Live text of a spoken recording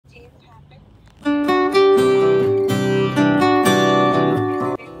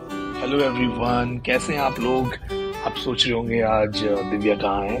Hello everyone, कैसे हैं आप लोग। आप सोच रहे होंगे आज दिव्या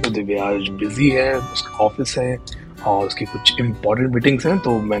कहाँ है। तो दिव्या आज बिजी है, उसका ऑफिस है और उसकी कुछ इम्पोर्टेंट मीटिंग्स हैं,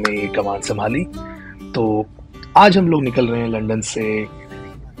 तो मैंने ये कमान संभाली। तो आज हम लोग निकल रहे हैं लंदन से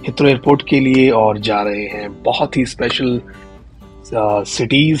हिथ्रो एयरपोर्ट के लिए और जा रहे हैं बहुत ही स्पेशल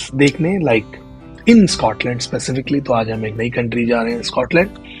सिटीज देखने, लाइक इन स्कॉटलैंड स्पेसिफिकली। तो आज हम एक नई कंट्री जा रहे हैं, स्कॉटलैंड,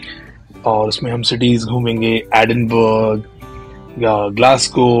 और उसमें हम सिटीज घूमेंगे, एडिनबर्ग,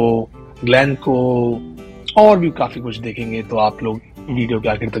 ग्लासगो, ग्लैनको, और भी काफी कुछ देखेंगे। तो आप लोग वीडियो के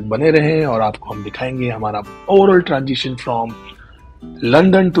आखिर तक बने रहें और आपको हम दिखाएंगे हमारा overall transition from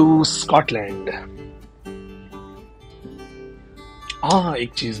London to Scotland. हाँ,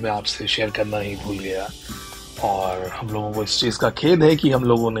 एक चीज मैं आपसे शेयर करना ही भूल गया और हम लोगों को इस चीज का खेद है कि हम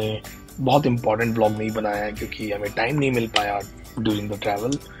लोगों ने बहुत इंपॉर्टेंट ब्लॉग नहीं बनाया है क्योंकि हमें टाइम नहीं मिल पाया ड्यूरिंग द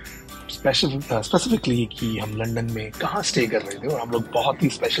ट्रैवल। स्पेसिफिकली कि हम लंदन में कहाँ स्टे कर रहे थे, और हम लोग बहुत ही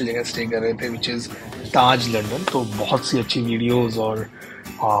स्पेशल जगह स्टे कर रहे थे विच इज़ ताज लंदन। तो बहुत सी अच्छी वीडियोस और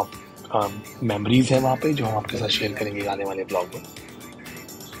मेमोरीज हैं वहाँ पे जो हम आपके साथ शेयर करेंगे आने वाले ब्लॉग में।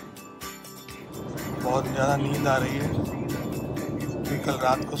 बहुत ज़्यादा नींद आ रही है क्योंकि कल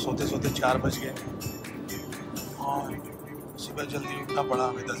रात को सोते सोते 4 बज गए और सुबह जल्दी उठना पड़ा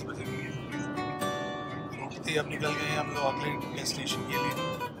हमें 10 बजे। उठते ही अब निकल गए हम लोग अगले डेस्टिनेशन के लिए।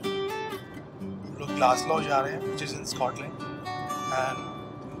 ग्लासगो जा रहे हैं which is in Scotland and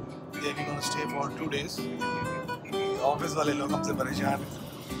they are going to stay for 2 days। Office वाले लोग हमसे परेशान हैं,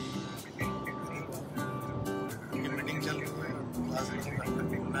 मीटिंग चल रही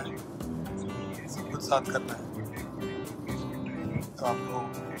है, सब कुछ साथ करना है। तो आपको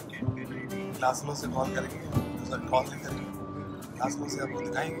ग्लासगो से कॉल करेंगे, कॉल नहीं करेंगे, ग्लासगो से आपको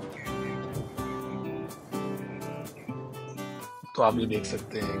दिखाएंगे। तो आप ये देख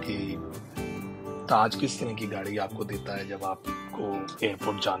सकते हैं कि ताज किस तरह की गाड़ी आपको देता है जब आपको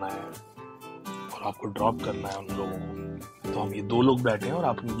एयरपोर्ट जाना है और आपको ड्रॉप करना है उन लोगों को। तो हम ये 2 लोग बैठे हैं और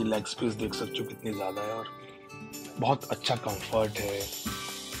आप उनकी लेग स्पेस देख सकते हो कितनी ज़्यादा है और बहुत अच्छा कंफर्ट है,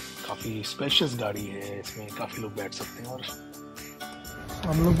 काफ़ी स्पेशियस गाड़ी है, इसमें काफ़ी लोग बैठ सकते हैं। और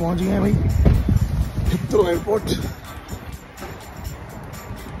हम लोग पहुंच गए हैं भाई हिथ्रो एयरपोर्ट।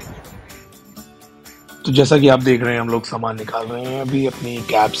 तो जैसा कि आप देख रहे हैं हम लोग सामान निकाल रहे हैं अभी अपनी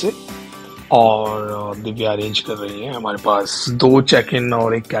कैब से और दिव्या अरेंज कर रही है। हमारे पास 2 चेक इन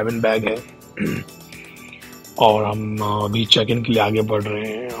और 1 कैबिन बैग है और हम अभी चेक इन के लिए आगे बढ़ रहे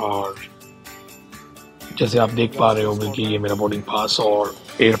हैं। और जैसे आप देख पा रहे होंगे कि ये मेरा बोर्डिंग पास और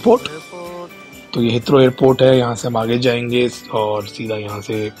एयरपोर्ट। तो ये हिथ्रो एयरपोर्ट है, यहाँ से हम आगे जाएंगे और सीधा यहाँ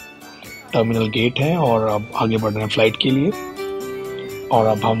से टर्मिनल गेट है और अब आगे बढ़ रहे हैं फ्लाइट के लिए। और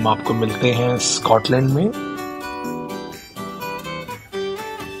अब हम आपको मिलते हैं स्कॉटलैंड में।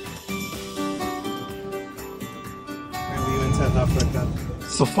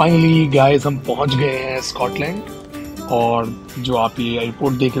 So finally guys, हम पहुंच गए हैं स्कॉटलैंड और जो आप ये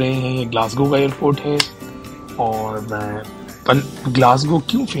एयरपोर्ट देख रहे हैं ये ग्लासगो का एयरपोर्ट है। और ग्लासगो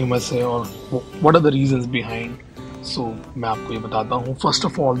क्यों फेमस है और what are the reasons behind, सो मैं आपको ये बताता हूँ। First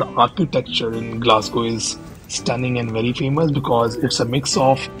of all, the architecture in Glasgow is stunning and very famous because it's a mix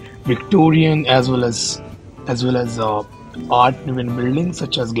of Victorian as well as art driven buildings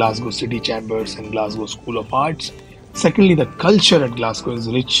such as Glasgow City Chambers and Glasgow School of Arts. Secondly, the culture at Glasgow is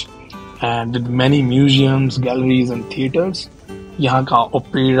rich and with many museums, galleries and theatres. यहाँ का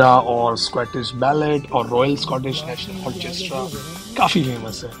opera और Scottish ballot और royal Scottish national orchestra काफ़ी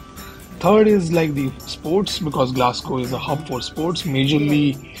famous है। Third is like the sports because Glasgow is a hub for sports, majorly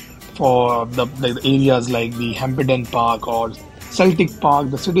for the areas like the Hampden Park or Celtic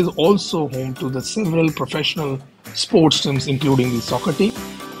Park. The city is also home to the several professional sports teams including the soccer team.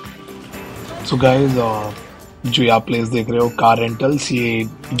 So guys, जो आप place देख रहे हो car rentals, ये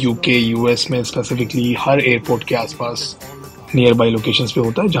UK US में specifically हर airport के आसपास near by locations पे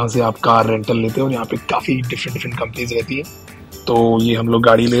होता है जहाँ से आप कार रेंटल लेते हैं और यहाँ पे काफ़ी डिफरेंट कंपनीज रहती है। तो ये हम लोग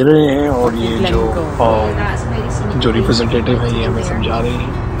गाड़ी ले रहे हैं और ये जो रिप्रेजेंटेटिव है ये हमें समझा रहे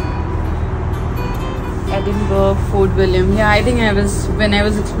हैं। Edinburgh, Fort William. Yeah, I think when I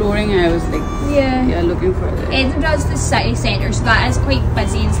was exploring, I was like, looking for it. Edinburgh's the city centre, so that is quite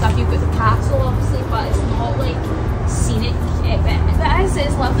busy and stuff. You've got the castle, obviously, but it's not like scenic. It's a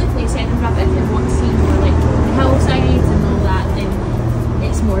lovely place, Edinburgh, but if you want to see more like hillsides and all that, then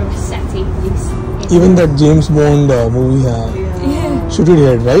it's more of a city place. Even that James Bond movie shooted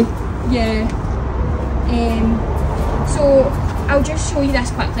here, right? Yeah. So I'll just show you this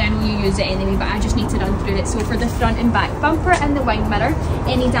quickly. I know you use it anyway, but I just need to run through it. So for the front and back bumper and the wing mirror,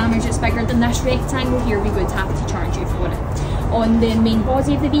 any damage that's bigger than this rectangle here, we would have to charge you for it. on the main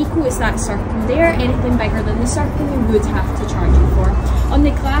body of the vehicle. It's that circle there. Anything bigger than the circle we would have to charge you for. On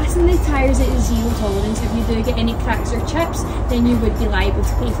the glass and the tyres, it is zero tolerance. If you do get any cracks or chips, then you would be liable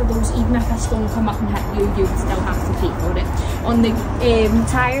to pay for those. Even if a stone come up and hit you, you would still have to pay for it. On the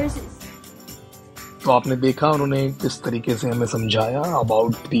tyres, तो आपने देखा उन्होंने किस तरीके से हमें समझाया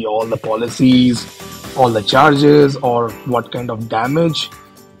about the all the policies, all the charges और व्हाट काइंड ऑफ डैमेज।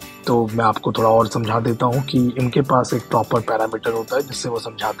 तो मैं आपको थोड़ा और समझा देता हूँ कि इनके पास एक प्रॉपर पैरामीटर होता है जिससे वो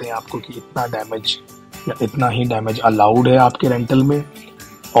समझाते हैं आपको कि इतना डैमेज या इतना ही डैमेज अलाउड है आपके रेंटल में।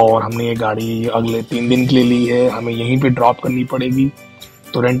 और हमने ये गाड़ी अगले 3 दिन के लिए ली है, हमें यहीं पे ड्रॉप करनी पड़ेगी।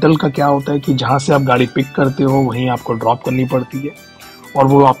 तो रेंटल का क्या होता है कि जहाँ से आप गाड़ी पिक करते हो वहीं आपको ड्रॉप करनी पड़ती है, और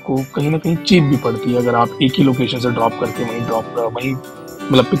वो आपको कहीं ना कहीं चीप भी पड़ती है अगर आप एक ही लोकेशन से ड्रॉप करके वहीं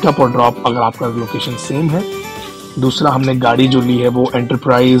मतलब पिकअप और ड्रॉप अगर आपका लोकेशन सेम है। दूसरा, हमने गाड़ी जो ली है वो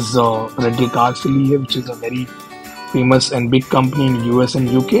एंटरप्राइज रेंटल कार से ली है, which is a very famous and big company in US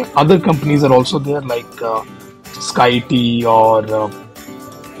and UK. Other companies are also there like SkyT or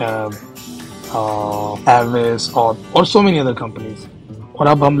Avis or so many other companies. और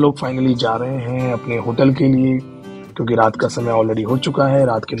अब हम लोग फाइनली जा रहे हैं अपने होटल के लिए, क्योंकि रात का समय ऑलरेडी हो चुका है,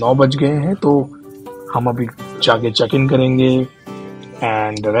 रात के 9 बज गए हैं। तो हम अभी जाके चेक इन करेंगे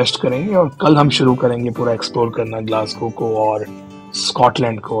एंड रेस्ट करेंगे, और कल हम शुरू करेंगे पूरा एक्सप्लोर करना ग्लासगो को और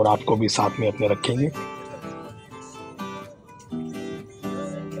स्कॉटलैंड को, और आपको भी साथ में अपने रखेंगे।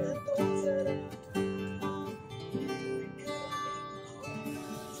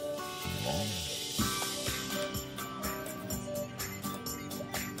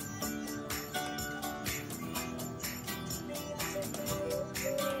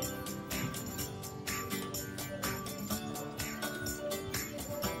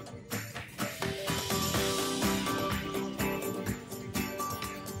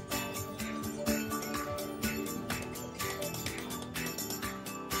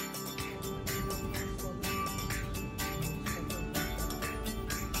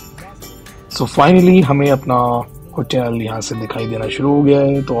 सो फाइनली हमें अपना होटल यहाँ से दिखाई देना शुरू हो गया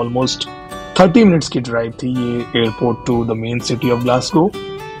है। तो ऑलमोस्ट 30 मिनट्स की ड्राइव थी ये airport to the main city of Glasgow,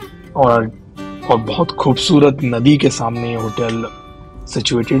 और बहुत खूबसूरत नदी के सामने ये होटल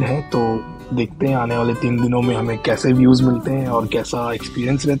सिचुएटेड है। तो देखते हैं आने वाले 3 दिनों में हमें कैसे व्यूज़ मिलते हैं और कैसा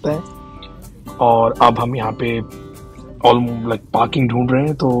एक्सपीरियंस रहता है। और अब हम यहाँ पे ऑलमोस्ट पार्किंग ढूंढ रहे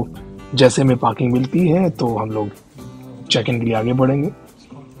हैं, तो जैसे हमें पार्किंग मिलती है तो हम लोग चेक इन के लिए आगे बढ़ेंगे।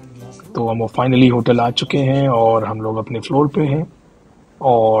 तो हम फाइनली होटल आ चुके हैं और हम लोग अपने फ्लोर पे हैं,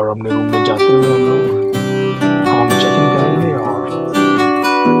 और अपने रूम में जाते हुए हम चेक इन करेंगे।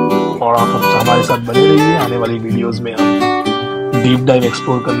 और आप हमारे साथ बने रहिए, आने वाली वीडियोस में हम डीप डाइव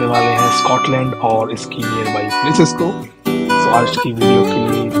एक्सप्लोर करने वाले हैं स्कॉटलैंड और इसकी नियर बाई प्लेसेस को। तो आज की वीडियो के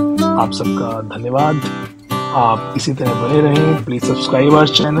लिए आप सबका धन्यवाद। आप इसी तरह बने रहें। Please subscribe our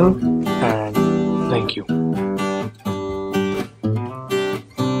channel